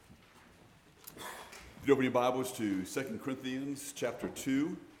If you open your Bibles to 2 Corinthians chapter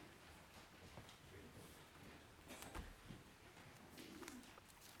 2.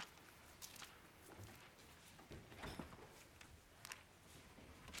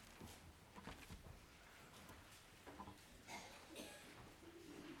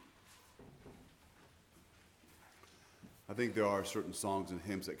 I think there are certain songs and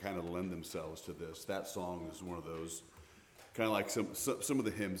hymns that kind of lend themselves to this. That song is one of those, kind of like some of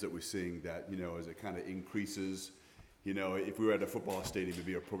the hymns that we sing that, as it kind of increases, if we were at a football stadium, it'd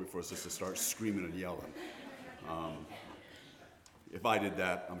be appropriate for us just to start screaming and yelling. If I did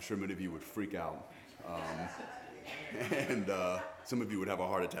that, I'm sure many of you would freak out. And some of you would have a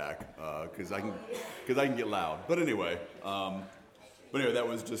heart attack because I can get loud. But anyway, that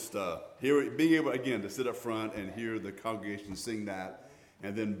was just being able, again, to sit up front and hear the congregation sing that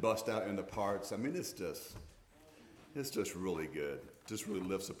and then bust out into parts. I mean, it's just really good. Just really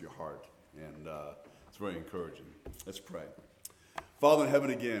lifts up your heart. And it's very encouraging. Let's pray. Father in heaven,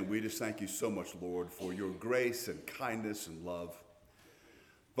 again, we just thank you so much, Lord, for your grace and kindness and love.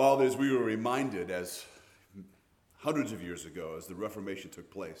 Father, as we were reminded, as hundreds of years ago, as the Reformation took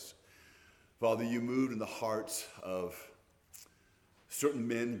place, Father, you moved in the hearts of certain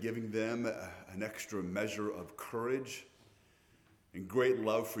men, giving them an extra measure of courage and great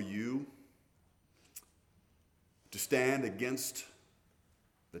love for you, to stand against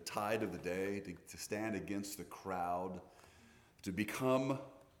the tide of the day, to stand against the crowd, to become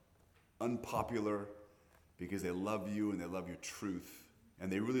unpopular because they love you and they love your truth,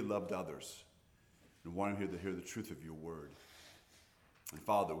 and they really loved others and wanted to hear the truth of your word. And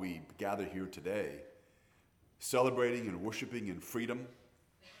Father, we gather here today celebrating and worshiping in freedom.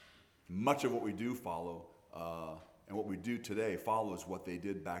 Much of what we do and what we do today follows what they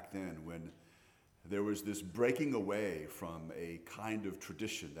did back then, when there was this breaking away from a kind of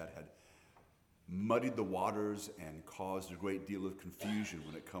tradition that had muddied the waters and caused a great deal of confusion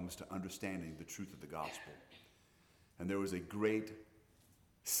when it comes to understanding the truth of the gospel. And there was a great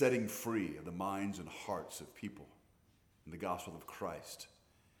setting free of the minds and hearts of people in the gospel of Christ.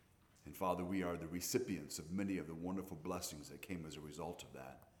 And Father, we are the recipients of many of the wonderful blessings that came as a result of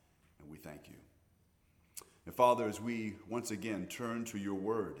that. And we thank you. And Father, as we once again turn to your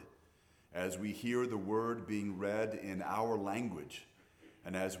word, as we hear the word being read in our language,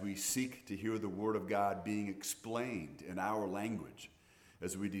 and as we seek to hear the word of God being explained in our language,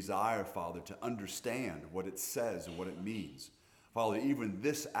 as we desire, Father, to understand what it says and what it means, Father, even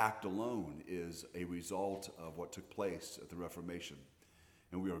this act alone is a result of what took place at the Reformation.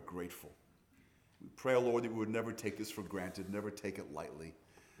 And we are grateful. We pray, Lord, that we would never take this for granted, never take it lightly,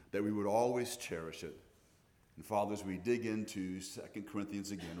 that we would always cherish it. And Father, as we dig into 2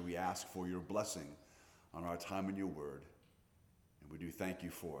 Corinthians again, we ask for your blessing on our time in your word. And we do thank you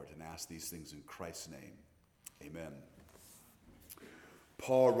for it and ask these things in Christ's name. Amen.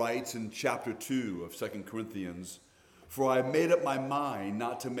 Paul writes in chapter 2 of 2 Corinthians, "For I made up my mind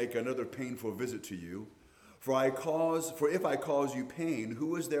not to make another painful visit to you. For if I cause you pain,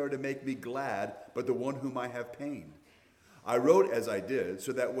 who is there to make me glad but the one whom I have pained? I wrote as I did,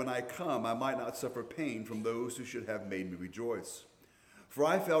 so that when I come I might not suffer pain from those who should have made me rejoice. For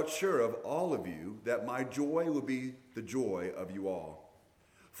I felt sure of all of you that my joy would be the joy of you all.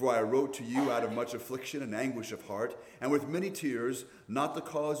 For I wrote to you out of much affliction and anguish of heart, and with many tears, not to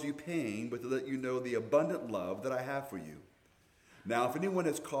cause you pain, but to let you know the abundant love that I have for you. Now, if anyone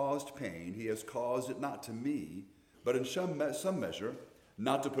has caused pain, he has caused it not to me, but in some measure,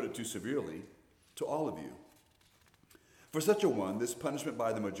 not to put it too severely, to all of you. For such a one, this punishment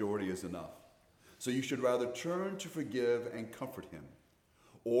by the majority is enough. So you should rather turn to forgive and comfort him,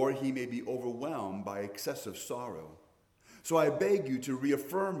 or he may be overwhelmed by excessive sorrow. So I beg you to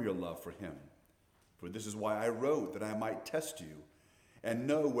reaffirm your love for him. For this is why I wrote, that I might test you and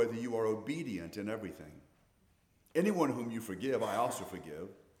know whether you are obedient in everything. Anyone whom you forgive, I also forgive.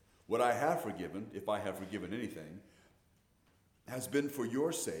 What I have forgiven, if I have forgiven anything, has been for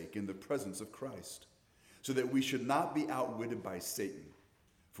your sake in the presence of Christ, so that we should not be outwitted by Satan,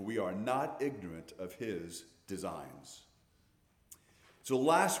 for we are not ignorant of his designs." So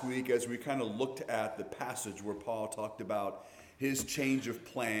last week, as we kind of looked at the passage where Paul talked about his change of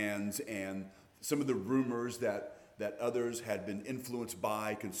plans and some of the rumors that others had been influenced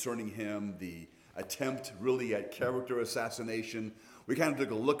by concerning him, the attempt really at character assassination. We kind of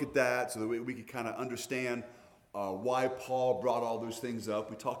took a look at that so that we could kind of understand why Paul brought all those things up.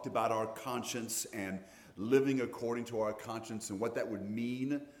 We talked about our conscience and living according to our conscience and what that would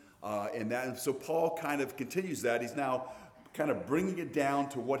mean. And so Paul kind of continues that. He's now kind of bringing it down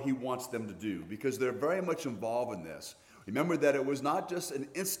to what he wants them to do, because they're very much involved in this. Remember that it was not just an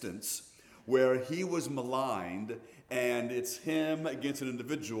instance where he was maligned, and it's him against an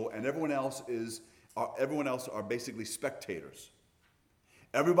individual, and everyone else are basically spectators.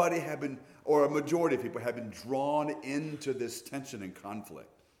 Everybody had been, or a majority of people had been drawn into this tension and conflict.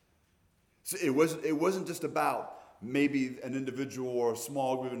 So it wasn't just about maybe an individual or a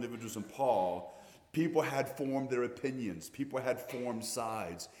small group of individuals in Paul. People had formed their opinions. People had formed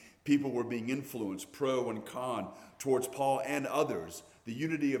sides. People were being influenced, pro and con, towards Paul and others. The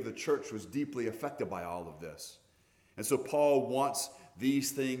unity of the church was deeply affected by all of this. And so Paul wants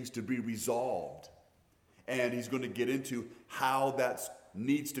these things to be resolved. And he's going to get into how that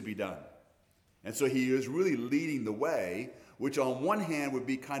needs to be done. And so he is really leading the way, which on one hand would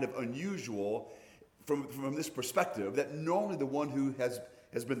be kind of unusual from this perspective, that normally the one who has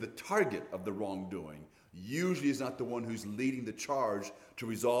been the target of the wrongdoing usually is not the one who's leading the charge to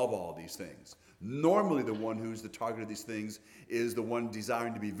resolve all these things. Normally the one who's the target of these things is the one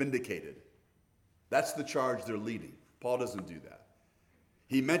desiring to be vindicated. That's the charge they're leading. Paul doesn't do that.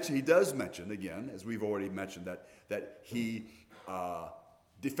 He does mention, again, as we've already mentioned, that he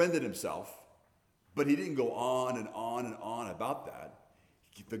defended himself, but he didn't go on and on and on about that.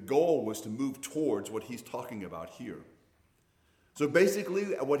 The goal was to move towards what he's talking about here. So basically,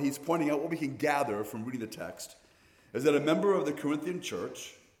 what he's pointing out, what we can gather from reading the text, is that a member of the Corinthian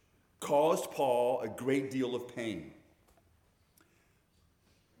church caused Paul a great deal of pain.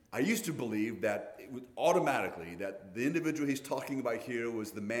 I used to believe that automatically that the individual he's talking about here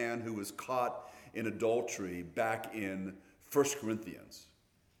was the man who was caught in adultery back in 1 Corinthians.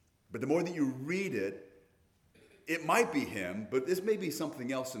 But the more that you read it, it might be him, but this may be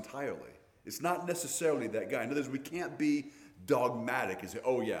something else entirely. It's not necessarily that guy. In other words, we can't be dogmatic and say,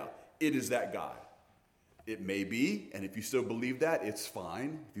 oh yeah, it is that guy. It may be, and if you still believe that, it's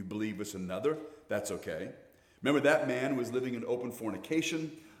fine. If you believe it's another, that's okay. Remember, that man was living in open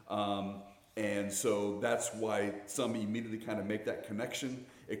fornication, and so that's why some immediately kind of make that connection.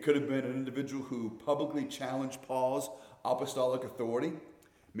 It could have been an individual who publicly challenged Paul's apostolic authority,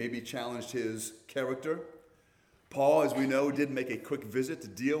 maybe challenged his character. Paul, as we know, did make a quick visit to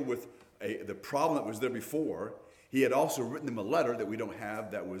deal with the problem that was there before. He had also written them a letter that we don't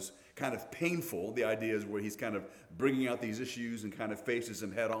have that was kind of painful. The idea is where he's kind of bringing out these issues and kind of faces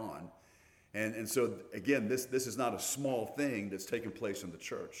them head on. And so, again, this is not a small thing that's taken place in the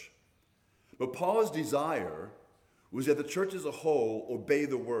church. But Paul's desire was that the church as a whole obey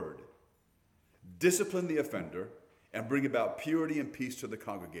the word, discipline the offender, and bring about purity and peace to the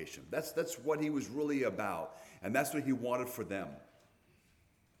congregation. That's what he was really about, and that's what he wanted for them.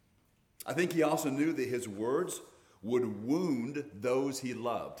 I think he also knew that his words would wound those he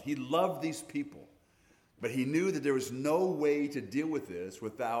loved. He loved these people, but he knew that there was no way to deal with this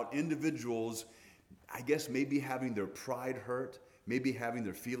without individuals, I guess, maybe having their pride hurt, maybe having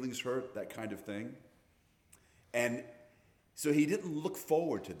their feelings hurt, that kind of thing. And so he didn't look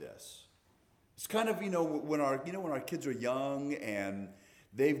forward to this. It's kind of, when our kids are young and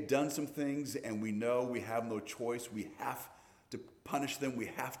they've done some things and we know we have no choice, we have to punish them, we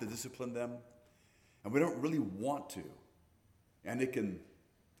have to discipline them, and we don't really want to. And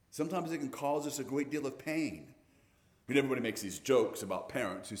sometimes it can cause us a great deal of pain. I mean, everybody makes these jokes about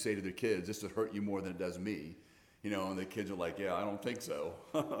parents who say to their kids, this will hurt you more than it does me. And the kids are like, yeah, I don't think so.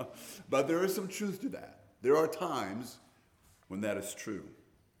 But there is some truth to that. There are times when that is true.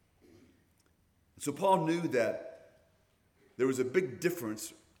 So Paul knew that there was a big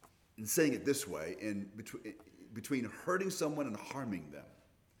difference in saying it this way, between hurting someone and harming them.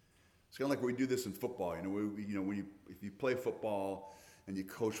 It's kind of like when we do this in football. If you play football and you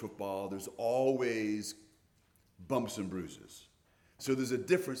coach football, there's always bumps and bruises. So there's a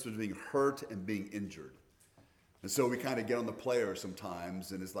difference between being hurt and being injured. And so we kind of get on the player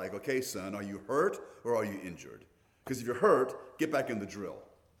sometimes, and it's like, okay, son, are you hurt or are you injured? Because if you're hurt, get back in the drill.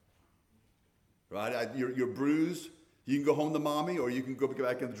 Right? You're bruised, you can go home to mommy, or you can go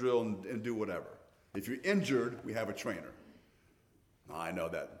back in the drill and do whatever. If you're injured, we have a trainer. Now, I know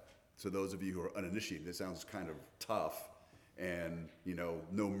that. So those of you who are uninitiated, it sounds kind of tough and,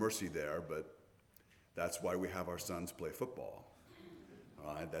 no mercy there, but that's why we have our sons play football.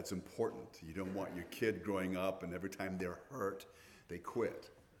 All right? That's important. You don't want your kid growing up and every time they're hurt, they quit.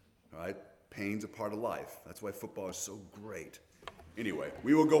 All right? Pain's a part of life. That's why football is so great. Anyway,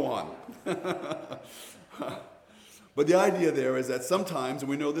 we will go on. But the idea there is that sometimes, and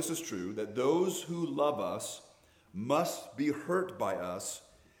we know this is true, that those who love us must be hurt by us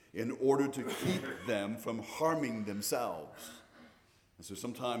in order to keep them from harming themselves. And so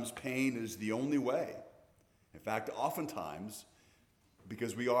sometimes pain is the only way. In fact, oftentimes,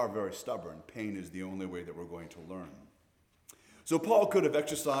 because we are very stubborn, pain is the only way that we're going to learn. So Paul could have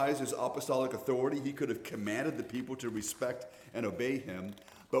exercised his apostolic authority. He could have commanded the people to respect and obey him.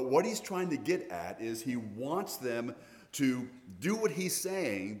 But what he's trying to get at is he wants them to do what he's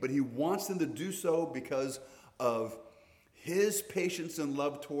saying, but he wants them to do so because of his patience and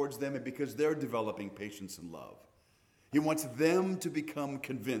love towards them and because they're developing patience and love. He wants them to become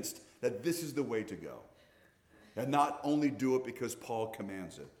convinced that this is the way to go and not only do it because Paul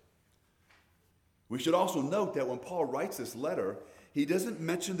commands it. We should also note that when Paul writes this letter, he doesn't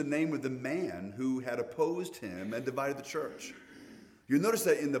mention the name of the man who had opposed him and divided the church. You'll notice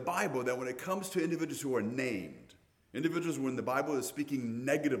that in the Bible that when it comes to individuals who are named, individuals when the Bible is speaking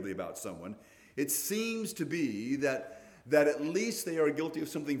negatively about someone, it seems to be that at least they are guilty of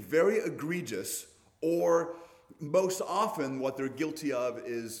something very egregious, or most often what they're guilty of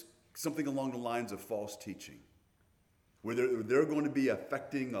is something along the lines of false teaching, where they're going to be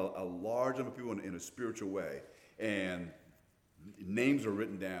affecting a large number of people in a spiritual way. And names are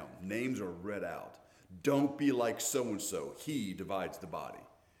written down. Names are read out. Don't be like so-and-so. He divides the body.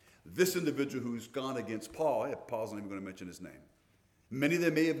 This individual who's gone against Paul, Paul's not even going to mention his name. Many of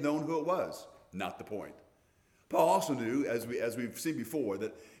them may have known who it was. Not the point. Paul also knew, as we've seen before,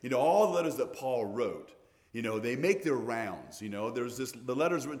 that all the letters that Paul wrote, they make their rounds. The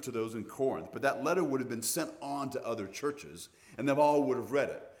letters written to those in Corinth, but that letter would have been sent on to other churches, and they all would have read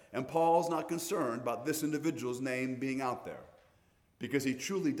it. And Paul's not concerned about this individual's name being out there, because he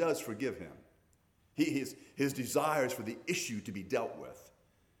truly does forgive him. His desire is for the issue to be dealt with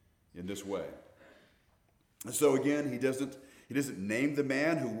in this way. And so again, he doesn't name the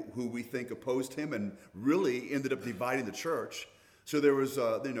man who we think opposed him and really ended up dividing the church. So there was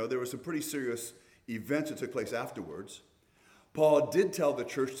some pretty serious events that took place afterwards. Paul did tell the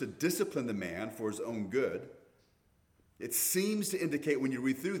church to discipline the man for his own good. It seems to indicate when you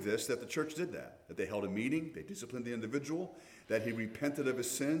read through this that the church did that they held a meeting, they disciplined the individual, that he repented of his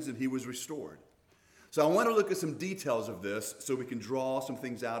sins and he was restored. So I want to look at some details of this so we can draw some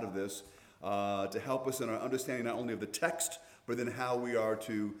things out of this to help us in our understanding not only of the text, but then how we are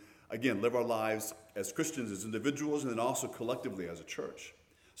to, again, live our lives as Christians, as individuals, and then also collectively as a church.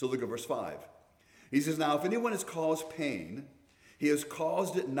 So look at verse 5. He says, "Now if anyone has caused pain, he has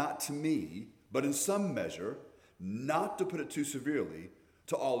caused it not to me, but in some measure, not to put it too severely,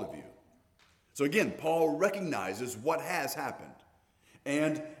 to all of you." So again, Paul recognizes what has happened.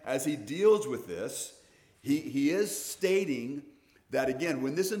 And as he deals with this, he is stating that, again,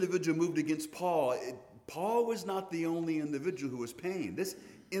 when this individual moved against Paul, Paul was not the only individual who was pained. This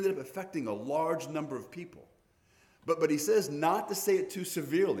ended up affecting a large number of people. But he says not to say it too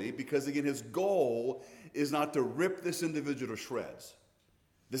severely because, again, his goal is not to rip this individual to shreds.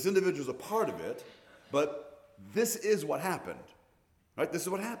 This individual is a part of it, but this is what happened. Right? This is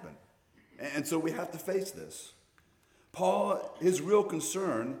what happened. And so we have to face this. Paul, his real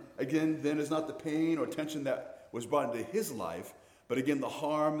concern, again, then is not the pain or tension that was brought into his life, but again, the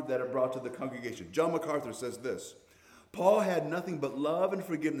harm that it brought to the congregation. John MacArthur says this: Paul had nothing but love and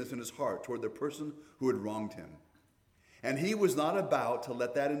forgiveness in his heart toward the person who had wronged him. And he was not about to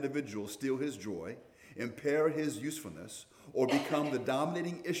let that individual steal his joy, impair his usefulness, or become the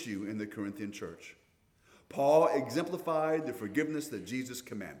dominating issue in the Corinthian church. Paul exemplified the forgiveness that Jesus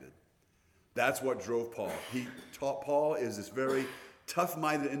commanded. That's what drove Paul. Paul is this very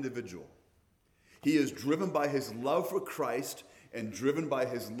tough-minded individual. He is driven by his love for Christ and driven by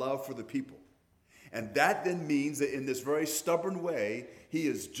his love for the people. And that then means that in this very stubborn way, he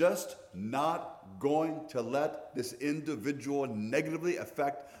is just not going to let this individual negatively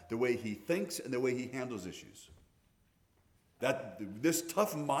affect the way he thinks and the way he handles issues. That this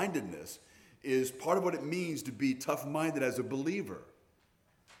tough-mindedness is part of what it means to be tough-minded as a believer.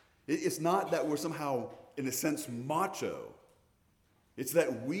 It's not that we're somehow, in a sense, macho. It's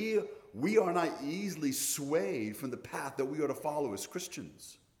that we are not easily swayed from the path that we are to follow as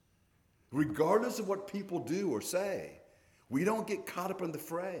Christians. Regardless of what people do or say, we don't get caught up in the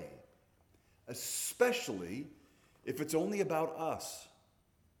fray, especially if it's only about us.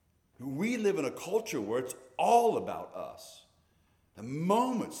 We live in a culture where it's all about us. The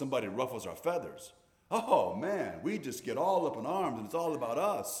moment somebody ruffles our feathers, oh man, we just get all up in arms and it's all about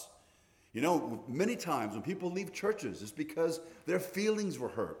us. Many times when people leave churches, it's because their feelings were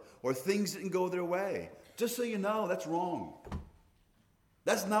hurt or things didn't go their way. Just so you know, that's wrong.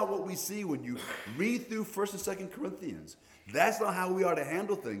 That's not what we see when you read through 1st and 2nd Corinthians. That's not how we are to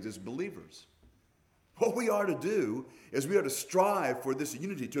handle things as believers. What we are to do is we are to strive for this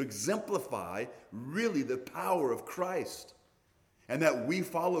unity, to exemplify really the power of Christ, and that we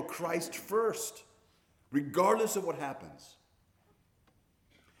follow Christ first, regardless of what happens.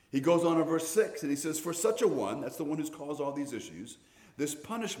 He goes on in verse 6 and he says, for such a one, that's the one who's caused all these issues, this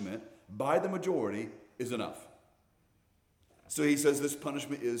punishment by the majority is enough. So he says this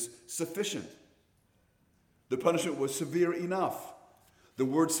punishment is sufficient. The punishment was severe enough. The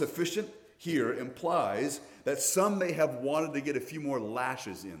word sufficient here implies that some may have wanted to get a few more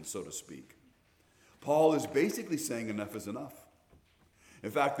lashes in, so to speak. Paul is basically saying enough is enough.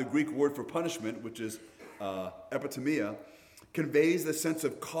 In fact, the Greek word for punishment, which is epitimia, conveys the sense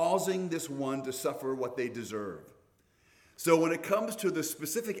of causing this one to suffer what they deserve. So when it comes to the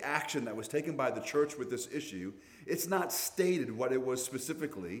specific action that was taken by the church with this issue, it's not stated what it was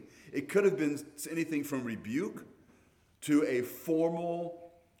specifically. It could have been anything from rebuke to a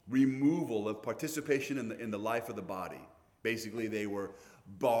formal removal of participation in the life of the body. Basically, they were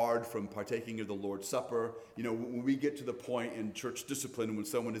barred from partaking of the Lord's Supper. You know, when we get to the point in church discipline when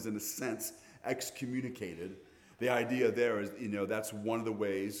someone is in a sense excommunicated, the idea there is, you know, that's one of the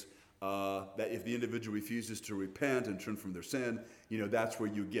ways that if the individual refuses to repent and turn from their sin, you know, that's where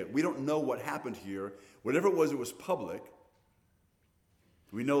you get. We don't know what happened here. Whatever it was public.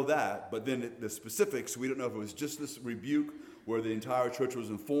 We know that, but then the specifics, we don't know if it was just this rebuke where the entire church was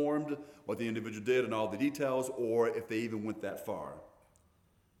informed what the individual did and all the details, or if they even went that far.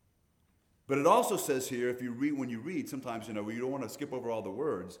 But it also says here, if you read, when you read, sometimes, you know, you don't want to skip over all the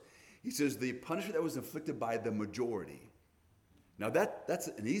words. He says the punishment that was inflicted by the majority. Now that's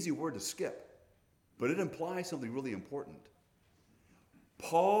an easy word to skip, but it implies something really important.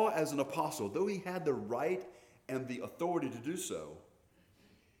 Paul, as an apostle, though he had the right and the authority to do so,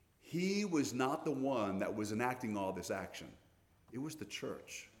 he was not the one that was enacting all this action. It was the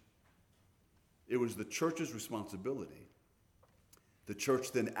church. It was the church's responsibility. The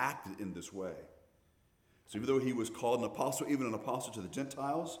church then acted in this way. So even though he was called an apostle, even an apostle to the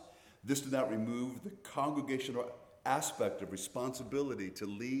Gentiles, this did not remove the congregational aspect of responsibility to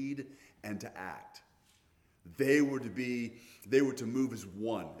lead and to act. They were to move as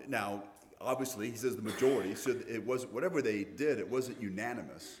one. Now, obviously, he says the majority, so it was whatever they did, it wasn't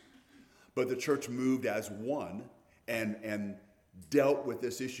unanimous. But the church moved as one and dealt with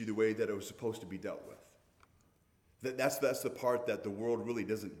this issue the way that it was supposed to be dealt with. That's the part that the world really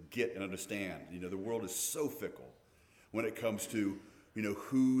doesn't get and understand. You know, the world is so fickle when it comes to, you know,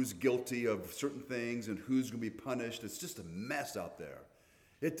 who's guilty of certain things and who's going to be punished. It's just a mess out there.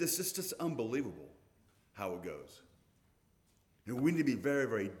 It's just unbelievable how it goes. And we need to be very,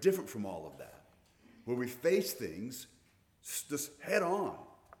 very different from all of that, where we face things just head on.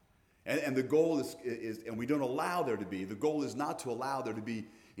 And the goal is, and we don't allow there to be, the goal is not to allow there to be,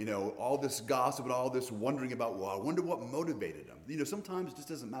 you know, all this gossip and all this wondering about, well, I wonder what motivated them. You know, sometimes it just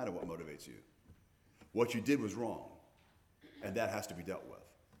doesn't matter what motivates you. What you did was wrong, and that has to be dealt with,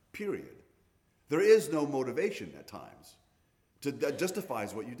 period. There is no motivation at times that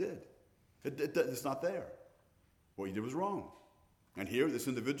justifies what you did. It's not there. What you did was wrong. And here, this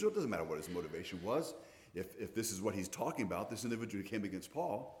individual, it doesn't matter what his motivation was. If this is what he's talking about, this individual who came against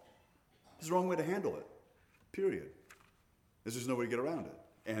Paul, this is the wrong way to handle it, period. There's just no way to get around it.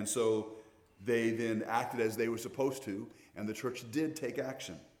 And so they then acted as they were supposed to, and the church did take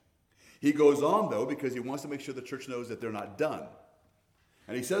action. He goes on, though, because he wants to make sure the church knows that they're not done.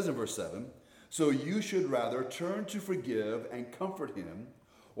 And he says in verse 7, so you should rather turn to forgive and comfort him,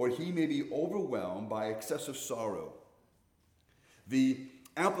 or he may be overwhelmed by excessive sorrow. The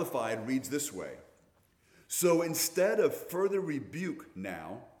Amplified reads this way, so instead of further rebuke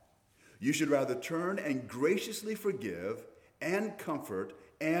now, you should rather turn and graciously forgive and comfort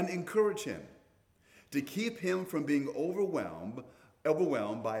and encourage him, to keep him from being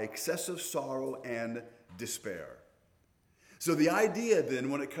overwhelmed by excessive sorrow and despair. So the idea then,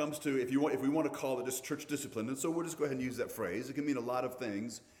 when it comes to, if we want to call it just church discipline, and so we'll just go ahead and use that phrase. It can mean a lot of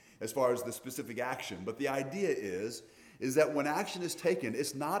things as far as the specific action. But the idea is that when action is taken,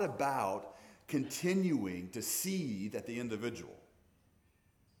 it's not about continuing to seethe at the individual.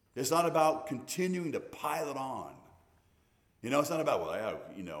 It's not about continuing to pile it on. You know, it's not about,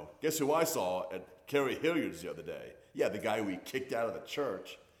 guess who I saw at Carrie Hilliard's the other day? Yeah, the guy we kicked out of the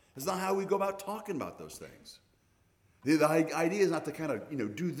church. It's not how we go about talking about those things. The idea is not to kind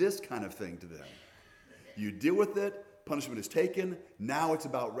of, do this kind of thing to them. You deal with it, punishment is taken, now it's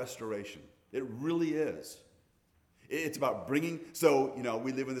about restoration. It really is. It's about bringing,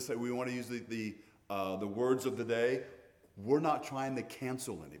 we live in this, we want to use the words of the day. We're not trying to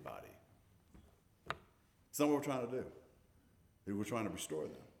cancel anybody. It's not what we're trying to do. We're trying to restore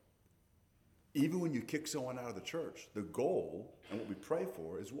them. Even when you kick someone out of the church, the goal and what we pray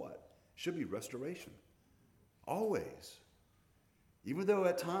for is what? Should be restoration. Always. Even though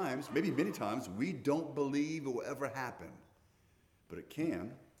at times, maybe many times, we don't believe it will ever happen. But it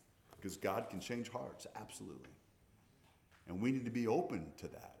can. because God can change hearts, absolutely. And we need to be open to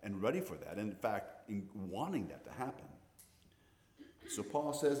that and ready for that. And in fact, in wanting that to happen. So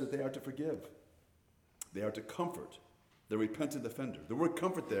Paul says that they are to forgive. They are to comfort the repentant offender. The word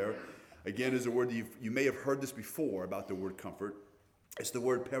comfort there, again, is a word you may have heard this before about the word comfort. It's the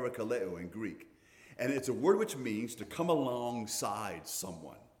word parakaleo in Greek. And it's a word which means to come alongside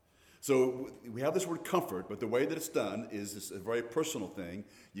someone. So we have this word comfort, but the way that it's done is a very personal thing.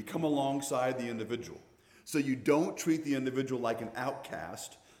 You come alongside the individual. So you don't treat the individual like an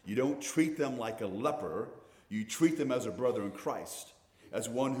outcast. You don't treat them like a leper. You treat them as a brother in Christ, as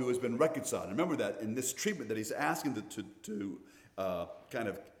one who has been reconciled. And remember that in this treatment that he's asking to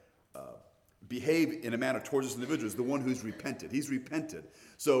behave in a manner towards this individual is the one who's repented. He's repented.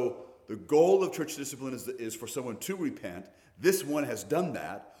 So the goal of church discipline is for someone to repent. This one has done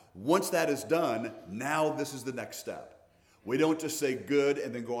that. Once that is done, now this is the next step. We don't just say good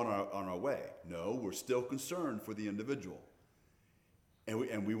and then go on our way. No, we're still concerned for the individual.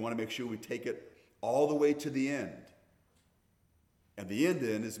 And we want to make sure we take it all the way to the end. And the end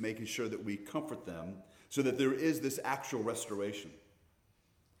then is making sure that we comfort them so that there is this actual restoration.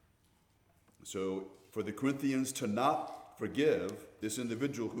 So for the Corinthians to not forgive this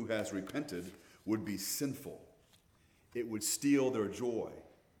individual who has repented would be sinful. It would steal their joy.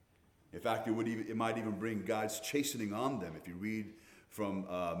 In fact, it might even bring God's chastening on them. If you read from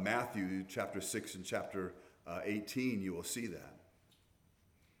Matthew chapter 6 and chapter 18, you will see that.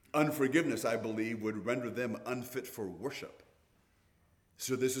 Unforgiveness, I believe, would render them unfit for worship.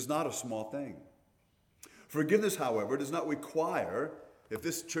 So this is not a small thing. Forgiveness, however, does not require, if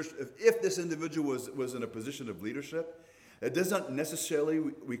this individual was in a position of leadership, it does not necessarily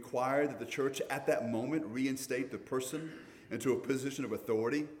require that the church at that moment reinstate the person into a position of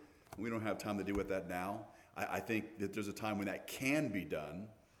authority. We don't have time to deal with that now. I think that there's a time when that can be done,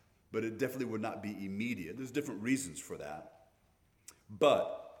 but it definitely would not be immediate. There's different reasons for that.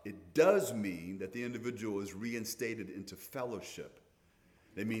 But it does mean that the individual is reinstated into fellowship.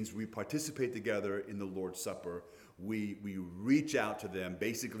 That means we participate together in the Lord's Supper. We reach out to them,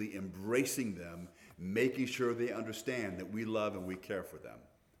 basically embracing them, making sure they understand that we love and we care for them,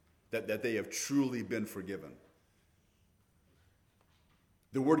 that they have truly been forgiven.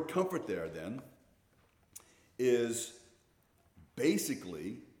 The word comfort there, then, is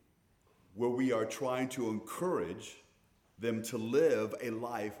basically where we are trying to encourage them to live a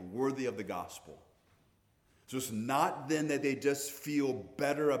life worthy of the gospel. So it's not then that they just feel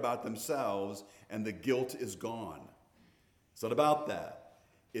better about themselves and the guilt is gone. It's not about that.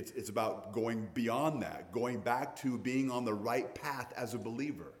 It's about going beyond that, going back to being on the right path as a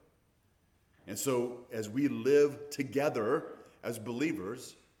believer. And so as we live together as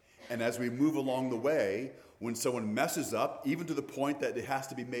believers, and as we move along the way, when someone messes up, even to the point that it has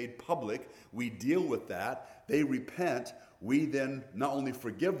to be made public, we deal with that. They repent. We then not only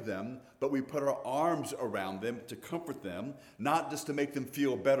forgive them, but we put our arms around them to comfort them, not just to make them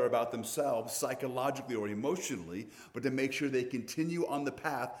feel better about themselves psychologically or emotionally, but to make sure they continue on the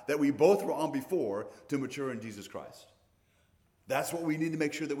path that we both were on before to mature in Jesus Christ. That's what we need to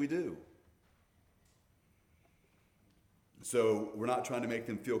make sure that we do. So we're not trying to make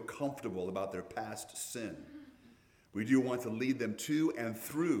them feel comfortable about their past sin. We do want to lead them to and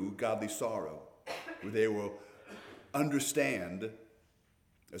through godly sorrow, where they will understand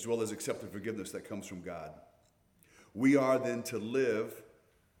as well as accept the forgiveness that comes from God. We are then to live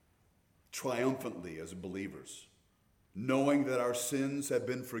triumphantly as believers, knowing that our sins have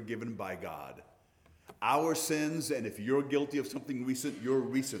been forgiven by God. Our sins, and if you're guilty of something recent, your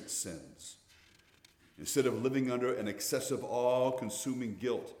recent sins. Instead of living under an excessive, all-consuming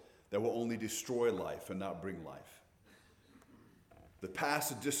guilt that will only destroy life and not bring life. The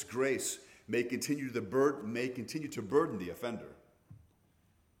past disgrace may continue to burden the offender.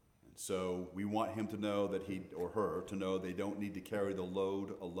 And so we want him to know that he or her to know they don't need to carry the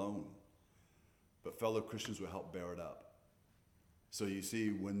load alone. But fellow Christians will help bear it up. So you see,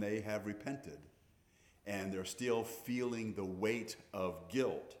 when they have repented and they're still feeling the weight of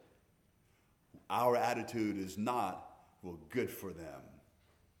guilt, our attitude is not, well, good for them.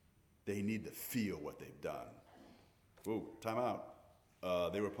 They need to feel what they've done. Whoa, time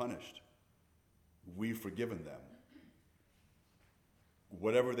out. They were punished. We've forgiven them.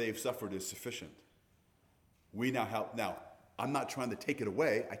 Whatever they've suffered is sufficient. We now help. Now, I'm not trying to take it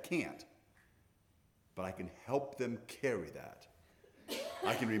away. I can't. But I can help them carry that.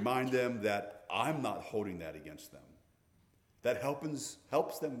 I can remind them that I'm not holding that against them. That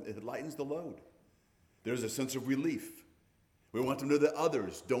helps them. It lightens the load. There's a sense of relief. We want them to know that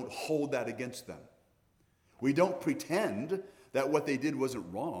others don't hold that against them. We don't pretend that what they did wasn't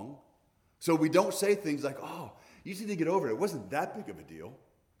wrong. So we don't say things like, oh, you just need to get over it. It wasn't that big of a deal.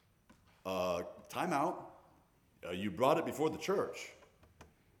 Time out. You brought it before the church.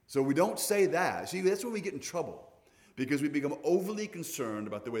 So we don't say that. See, that's where we get in trouble, because we become overly concerned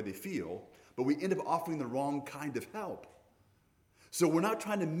about the way they feel, but we end up offering the wrong kind of help. So we're not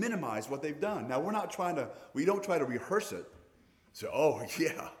trying to minimize what they've done. Now, we don't try to rehearse it. So, oh,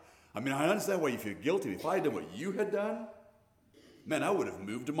 yeah. I mean, I understand why you feel guilty. If I had done what you had done, man, I would have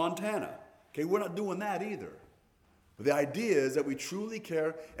moved to Montana. Okay, we're not doing that either. But the idea is that we truly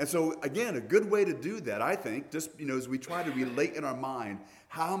care. And so, again, a good way to do that, I think, just, as we try to relate in our mind,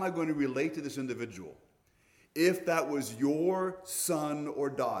 how am I going to relate to this individual? If that was your son or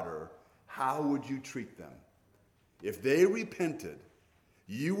daughter, how would you treat them? If they repented,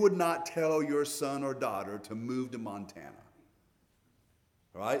 you would not tell your son or daughter to move to Montana.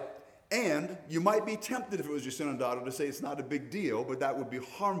 Right? And you might be tempted, if it was your son or daughter, to say it's not a big deal, but that would be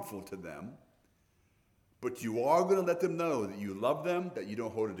harmful to them. But you are going to let them know that you love them, that you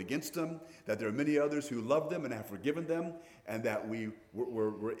don't hold it against them, that there are many others who love them and have forgiven them, and that we're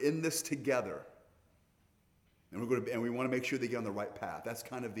in this together. And we want to make sure they get on the right path. That's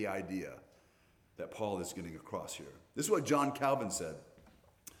kind of the idea that Paul is getting across here. This is what John Calvin said.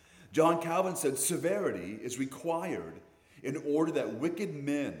 John Calvin said, severity is required in order that wicked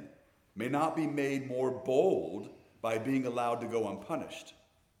men may not be made more bold by being allowed to go unpunished.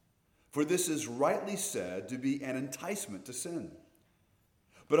 For this is rightly said to be an enticement to sin.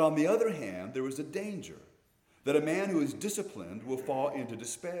 But on the other hand, there is a danger that a man who is disciplined will fall into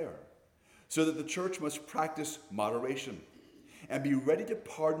despair, so that the church must practice moderation and be ready to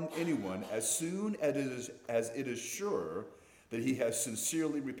pardon anyone as soon as it is sure that he has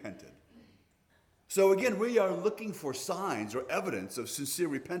sincerely repented. So again, we are looking for signs or evidence of sincere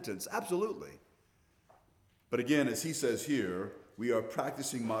repentance, absolutely. But again, as he says here, we are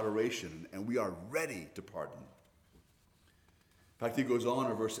practicing moderation and we are ready to pardon. In fact, he goes on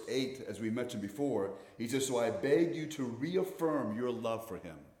in verse 8, as we mentioned before, he says, so I beg you to reaffirm your love for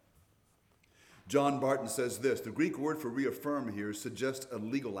him. John Barton says this, the Greek word for reaffirm here suggests a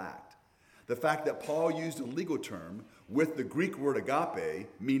legal act. The fact that Paul used a legal term with the Greek word agape,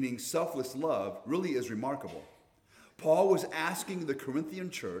 meaning selfless love, really is remarkable. Paul was asking the Corinthian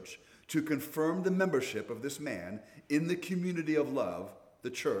church to confirm the membership of this man in the community of love, the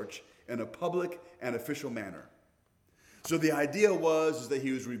church, in a public and official manner. So the idea was that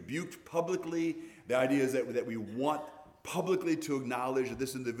he was rebuked publicly. The idea is that we want publicly to acknowledge that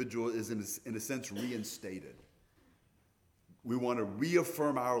this individual is, in a sense, reinstated. We want to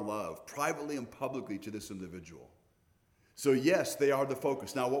reaffirm our love privately and publicly to this individual. So yes, they are the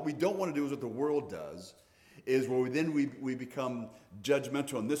focus. Now, what we don't want to do is what the world does, is where we become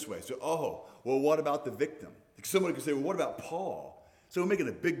judgmental in this way. So, what about the victim? Someone could say, well, what about Paul? So we're making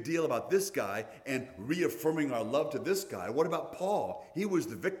a big deal about this guy and reaffirming our love to this guy. What about Paul? He was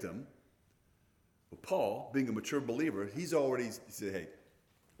the victim. Well, Paul, being a mature believer, he said, hey,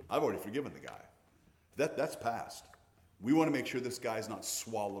 I've already forgiven the guy. That's past. We want to make sure this guy's not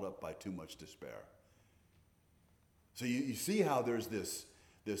swallowed up by too much despair. So you see how there's this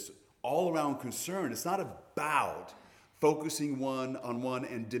all-around concern. It's not about focusing on one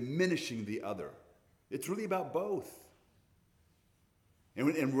and diminishing the other. It's really about both.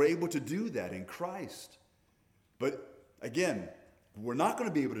 And we're able to do that in Christ. But again, we're not going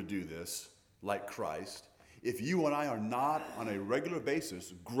to be able to do this like Christ if you and I are not on a regular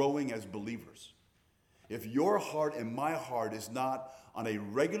basis growing as believers. If your heart and my heart is not on a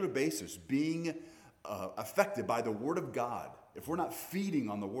regular basis being affected by the Word of God, if we're not feeding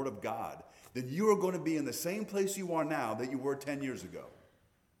on the Word of God, then you are going to be in the same place you are now that you were 10 years ago.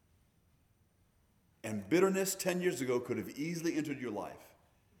 And bitterness 10 years ago could have easily entered your life.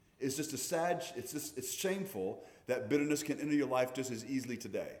 It's just it's shameful that bitterness can enter your life just as easily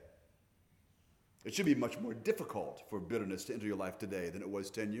today. It should be much more difficult for bitterness to enter your life today than it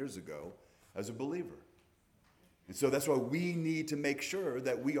was 10 years ago as a believer. And so that's why we need to make sure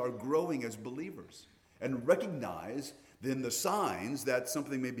that we are growing as believers and recognize then the signs that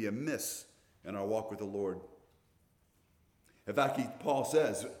something may be amiss in our walk with the Lord. In fact, Paul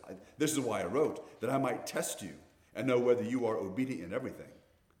says, this is why I wrote, that I might test you and know whether you are obedient in everything.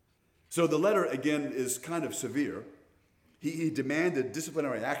 So the letter, again, is kind of severe. He demanded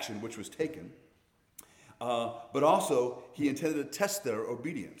disciplinary action, which was taken. But also, he intended to test their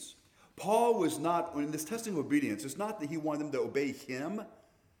obedience. Paul was not, in this testing of obedience, it's not that he wanted them to obey him.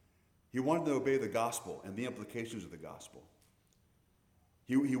 He wanted them to obey the gospel and the implications of the gospel.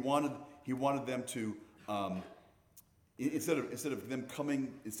 He wanted them to, instead of him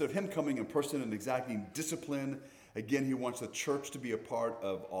coming in person and exacting discipline Again, he wants the church to be a part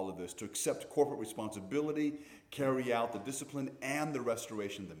of all of this, to accept corporate responsibility, carry out the discipline and the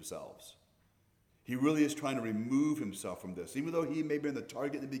restoration themselves. He really is trying to remove himself from this. Even though he may have been the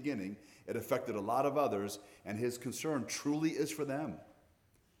target in the beginning, it affected a lot of others, and his concern truly is for them.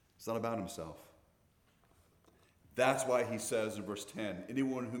 It's not about himself. That's why he says in verse 10,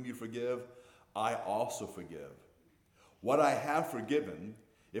 anyone whom you forgive, I also forgive. What I have forgiven,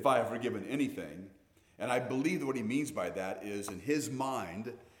 if I have forgiven anything, and I believe that what he means by that is in his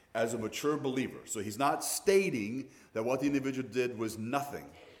mind as a mature believer. So he's not stating that what the individual did was nothing.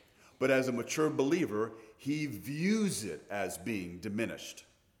 But as a mature believer, he views it as being diminished.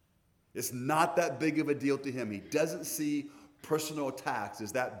 It's not that big of a deal to him. He doesn't see personal attacks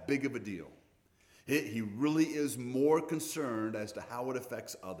as that big of a deal. He really is more concerned as to how it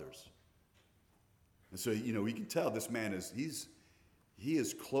affects others. And so, we can tell this man he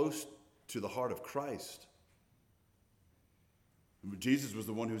is close to the heart of Christ. Jesus was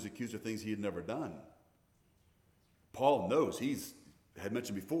the one who was accused of things he had never done. Paul knows he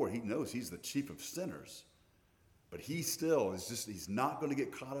knows he's the chief of sinners. But he still he's not going to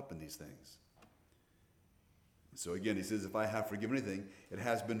get caught up in these things. So again, he says, if I have forgiven anything, it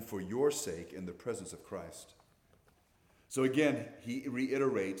has been for your sake in the presence of Christ. So again, he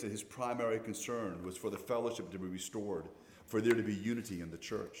reiterates that his primary concern was for the fellowship to be restored, for there to be unity in the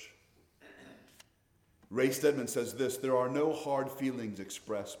church. Ray Stedman says this, there are no hard feelings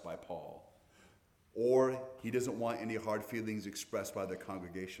expressed by Paul, or he doesn't want any hard feelings expressed by the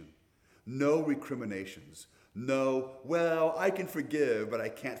congregation. No recriminations. No, well, I can forgive, but I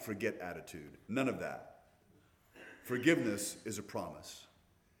can't forget attitude. None of that. Forgiveness is a promise.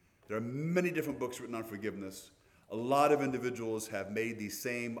 There are many different books written on forgiveness. A lot of individuals have made these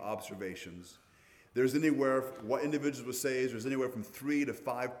same observations. What individuals will say is there's anywhere from 3 to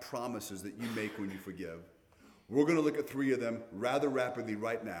 5 promises that you make when you forgive. We're going to look at 3 of them rather rapidly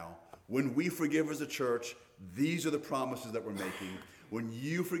right now. When we forgive as a church, these are the promises that we're making. When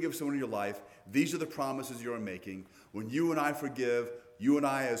you forgive someone in your life, these are the promises you're making. When you and I forgive, you and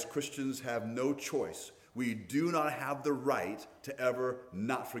I as Christians have no choice. We do not have the right to ever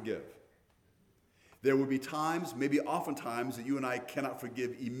not forgive. There will be times, maybe oftentimes, that you and I cannot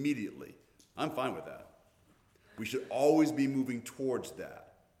forgive immediately. I'm fine with that. We should always be moving towards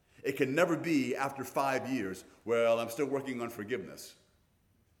that. It can never be after 5 years, well, I'm still working on forgiveness.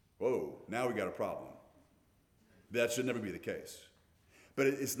 Whoa, now we got a problem. That should never be the case. But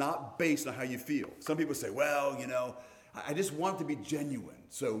it's not based on how you feel. Some people say, well, I just want it to be genuine.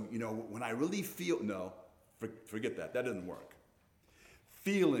 So, when I really feel, no, forget that. That doesn't work.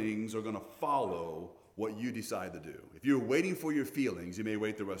 Feelings are going to follow what you decide to do. If you're waiting for your feelings, you may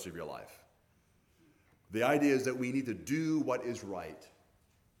wait the rest of your life. The idea is that we need to do what is right.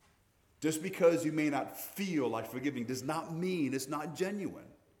 Just because you may not feel like forgiving does not mean it's not genuine.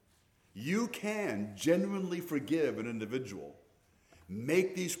 You can genuinely forgive an individual,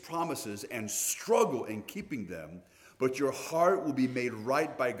 make these promises, and struggle in keeping them, but your heart will be made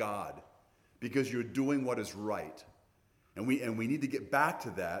right by God because you're doing what is right. And we need to get back to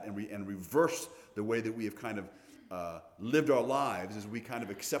that and reverse the way that we have kind of lived our lives as we kind of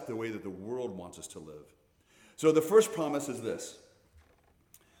accept the way that the world wants us to live. So the first promise is this.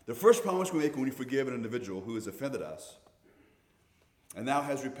 The first promise we make when we forgive an individual who has offended us and now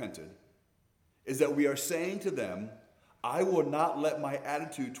has repented is that we are saying to them, I will not let my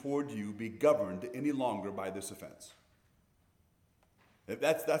attitude toward you be governed any longer by this offense.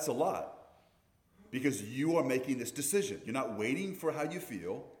 That's a lot. Because you are making this decision. You're not waiting for how you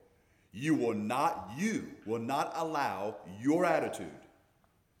feel. You will not allow your attitude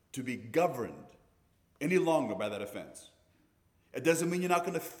to be governed any longer by that offense. It doesn't mean you're not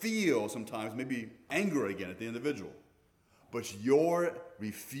going to feel sometimes maybe anger again at the individual. But you're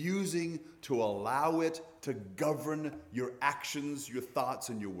refusing to allow it to govern your actions, your thoughts,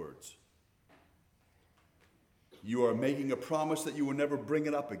 and your words. You are making a promise that you will never bring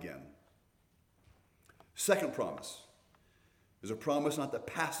it up again. Second promise is a promise not to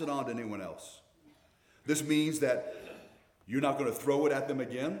pass it on to anyone else. This means that you're not going to throw it at them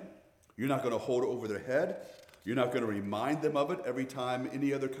again. You're not going to hold it over their head. You're not going to remind them of it every time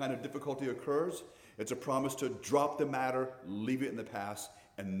any other kind of difficulty occurs. It's a promise to drop the matter, leave it in the past,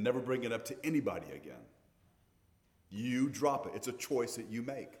 and never bring it up to anybody again. You drop it. It's a choice that you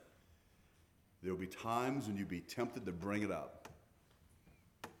make. There will be times when you'll be tempted to bring it up.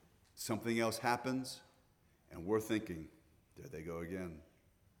 Something else happens, and we're thinking, there they go again.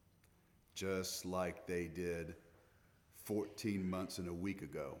 Just like they did 14 months and a week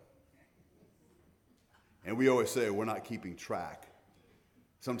ago. And we always say we're not keeping track.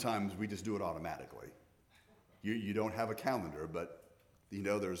 Sometimes we just do it automatically. You don't have a calendar, but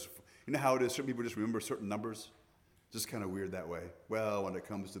there's, how it is, certain people just remember certain numbers. Just kind of weird that way. Well, when it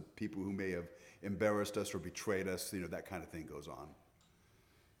comes to people who may have embarrassed us or betrayed us, that kind of thing goes on.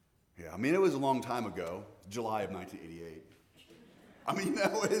 Yeah, it was a long time ago, July of 1988.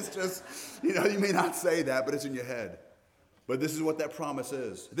 It's just, you may not say that, but it's in your head. But this is what that promise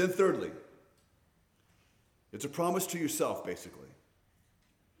is. Then thirdly, it's a promise to yourself, basically.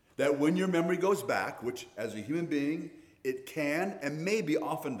 That when your memory goes back, which as a human being, it can and maybe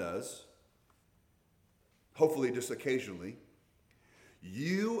often does, hopefully just occasionally,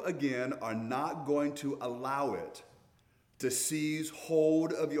 you again are not going to allow it to seize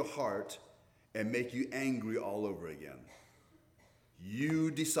hold of your heart and make you angry all over again.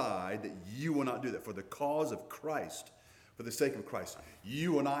 You decide that you will not do that for the cause of Christ, for the sake of Christ.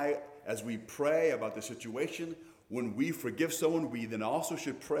 You and I, as we pray about the situation, when we forgive someone, we then also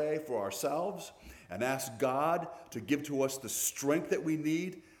should pray for ourselves and ask God to give to us the strength that we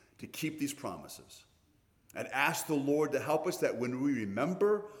need to keep these promises. And ask the Lord to help us that when we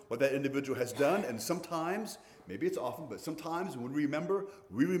remember what that individual has done, and sometimes, maybe it's often, but sometimes when we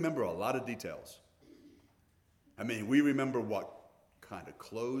remember a lot of details. We remember what kind of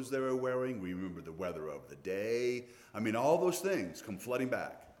clothes they were wearing. We remember the weather of the day. All those things come flooding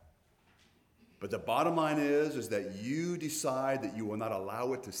back. But the bottom line is that you decide that you will not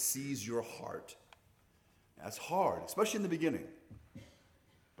allow it to seize your heart. That's hard, especially in the beginning.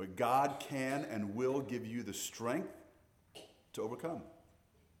 But God can and will give you the strength to overcome.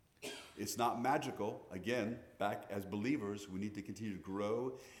 It's not magical. Again, back as believers, we need to continue to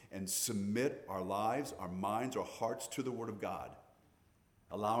grow and submit our lives, our minds, our hearts to the Word of God.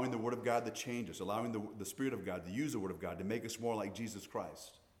 Allowing the Word of God to change us, allowing the Spirit of God to use the Word of God to make us more like Jesus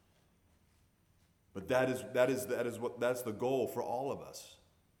Christ. But that's the goal for all of us.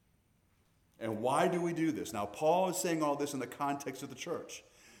 And why do we do this? Now, Paul is saying all this in the context of the church.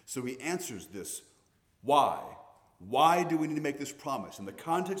 So he answers this. Why? Why do we need to make this promise? In the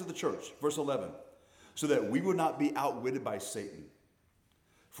context of the church, verse 11, so that we will not be outwitted by Satan,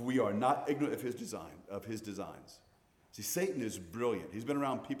 for we are not ignorant of his designs. See, Satan is brilliant. He's been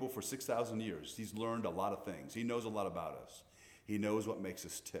around people for 6,000 years. He's learned a lot of things. He knows a lot about us. He knows what makes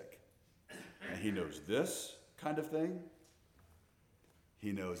us tick. And he knows this kind of thing.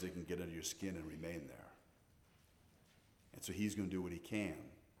 He knows it can get under your skin and remain there. And so he's going to do what he can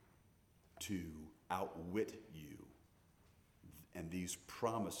to outwit you. And these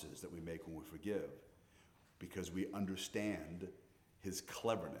promises that we make when we forgive, because we understand his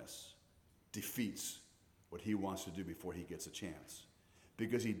cleverness defeats what he wants to do before he gets a chance.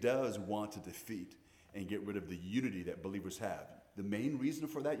 Because he does want to defeat and get rid of the unity that believers have. The main reason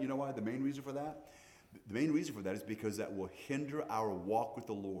for that, you know why? The main reason for that? The main reason for that is because that will hinder our walk with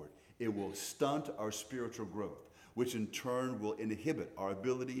the Lord. It will stunt our spiritual growth, which in turn will inhibit our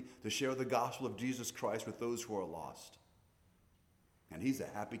ability to share the gospel of Jesus Christ with those who are lost. And he's a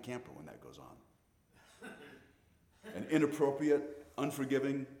happy camper when that goes on. An inappropriate,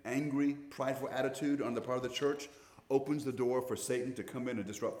 unforgiving, angry, prideful attitude on the part of the church opens the door for Satan to come in and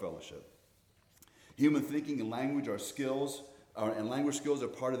disrupt fellowship. Human thinking and language skills are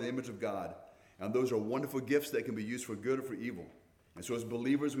part of the image of God. And those are wonderful gifts that can be used for good or for evil. And so as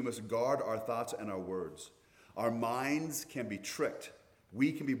believers, we must guard our thoughts and our words. Our minds can be tricked.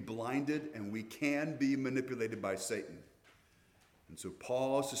 We can be blinded, and we can be manipulated by Satan. And so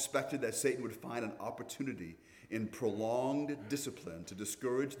Paul suspected that Satan would find an opportunity in prolonged discipline to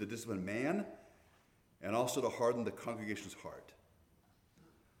discourage the disciplined man and also to harden the congregation's heart.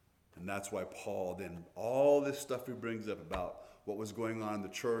 And that's why Paul then, all this stuff he brings up about what was going on in the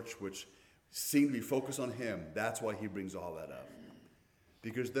church, which seemed to be focused on him, that's why he brings all that up.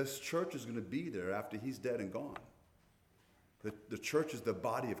 Because this church is going to be there after he's dead and gone. The church is the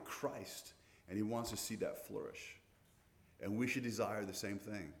body of Christ, and he wants to see that flourish. And we should desire the same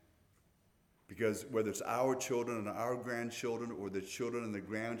thing. Because whether it's our children and our grandchildren or the children and the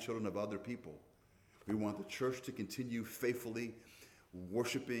grandchildren of other people, we want the church to continue faithfully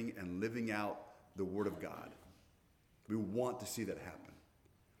worshiping and living out the Word of God. We want to see that happen.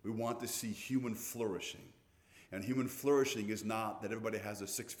 We want to see human flourishing. And human flourishing is not that everybody has a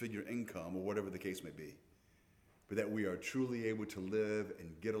six-figure income or whatever the case may be, but that we are truly able to live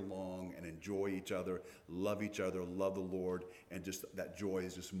and get along and enjoy each other, love the Lord, and just that joy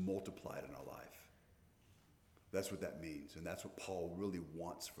is just multiplied in our life. That's what that means, and that's what Paul really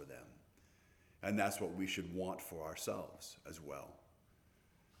wants for them. And that's what we should want for ourselves as well.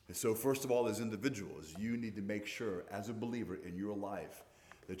 And so first of all, as individuals, you need to make sure as a believer in your life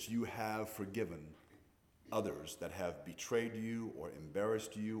that you have forgiven others that have betrayed you or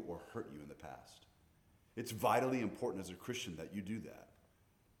embarrassed you or hurt you in the past. It's vitally important as a Christian that you do that.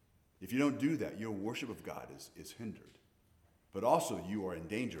 If you don't do that, your worship of God is hindered. But also you are in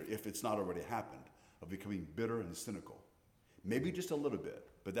danger, if it's not already happened, of becoming bitter and cynical. Maybe just a little bit,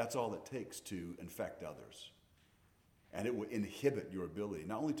 but that's all it takes to infect others. And it will inhibit your ability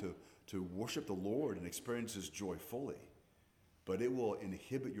not only to worship the Lord and experience his joy fully, but it will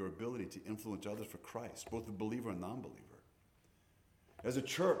inhibit your ability to influence others for Christ, both the believer and non-believer. As a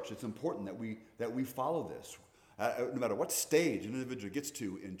church, it's important that we follow this, no matter what stage an individual gets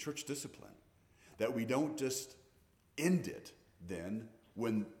to in church discipline, that we don't just end it then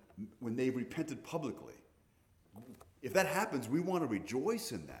when they've repented publicly. If that happens, we want to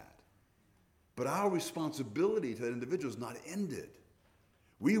rejoice in that. But our responsibility to that individual is not ended.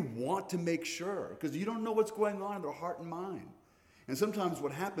 We want to make sure, because you don't know what's going on in their heart and mind. And sometimes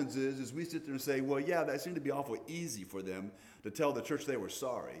what happens is we sit there and say, well, yeah, that seemed to be awful easy for them to tell the church they were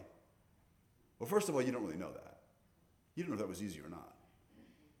sorry. Well, first of all, you don't really know that. You don't know if that was easy or not.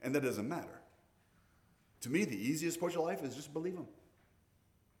 And that doesn't matter. To me, the easiest part of life is just believe them.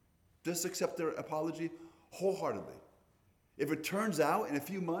 Just accept their apology wholeheartedly. If it turns out in a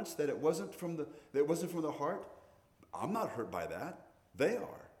few months that it wasn't from their heart, I'm not hurt by that. They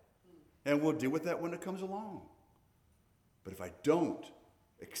are. And we'll deal with that when it comes along. But if I don't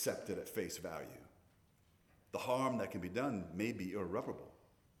accept it at face value, the harm that can be done may be irreparable.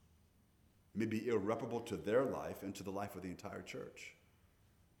 It may be irreparable to their life and to the life of the entire church.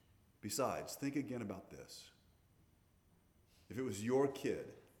 Besides, think again about this. If it was your kid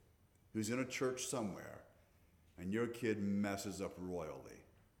who's in a church somewhere and your kid messes up royally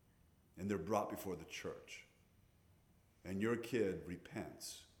and they're brought before the church and your kid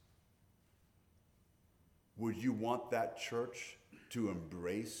repents, would you want that church to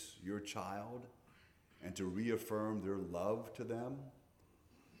embrace your child and to reaffirm their love to them?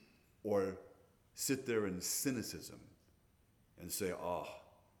 Or sit there in cynicism and say, oh,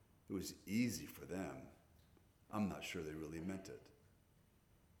 it was easy for them. I'm not sure they really meant it.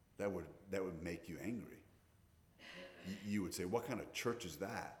 That would make you angry. You would say, what kind of church is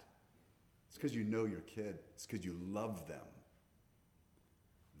that? It's because you know your kid. It's because you love them.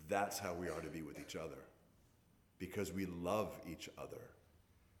 That's how we are to be with each other. Because we love each other,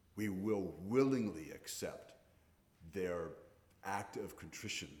 we will willingly accept their act of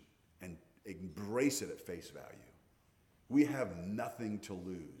contrition and embrace it at face value. We have nothing to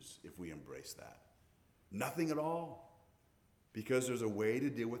lose if we embrace that. Nothing at all. Because there's a way to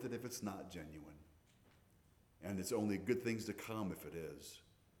deal with it if it's not genuine. And it's only good things to come if it is.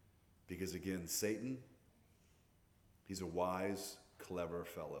 Because again, Satan, he's a wise, clever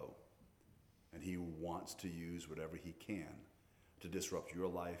fellow. And he wants to use whatever he can to disrupt your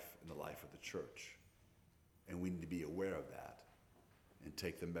life and the life of the church. And we need to be aware of that and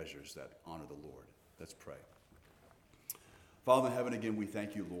take the measures that honor the Lord. Let's pray. Father in heaven, again, we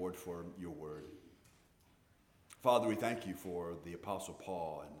thank you, Lord, for your word. Father, we thank you for the Apostle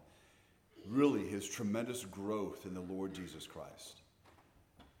Paul and really his tremendous growth in the Lord Jesus Christ.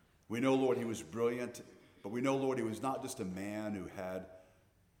 We know, Lord, he was brilliant, but we know, Lord, he was not just a man who had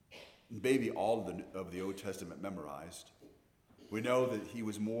maybe all of the Old Testament memorized. We know that he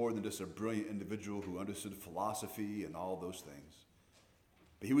was more than just a brilliant individual who understood philosophy and all those things.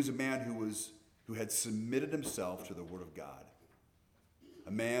 But he was a man who had submitted himself to the Word of God.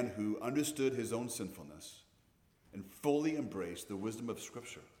 A man who understood his own sinfulness and fully embraced the wisdom of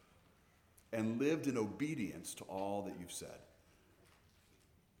Scripture and lived in obedience to all that you've said.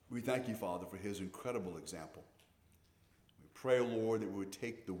 We thank you, Father, for his incredible example. Pray, Lord, that we would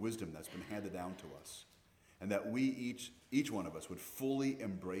take the wisdom that's been handed down to us and that we, each one of us, would fully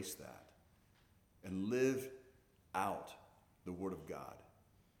embrace that and live out the Word of God.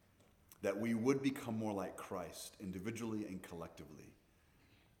 That we would become more like Christ individually and collectively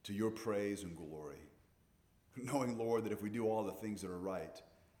to your praise and glory. Knowing, Lord, that if we do all the things that are right,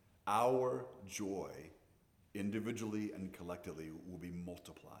 our joy individually and collectively will be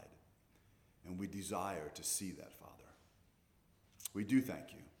multiplied. And we desire to see that, Father. We do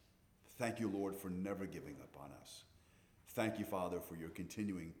thank you. Thank you, Lord, for never giving up on us. Thank you, Father, for your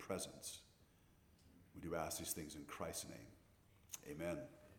continuing presence. We do ask these things in Christ's name. Amen.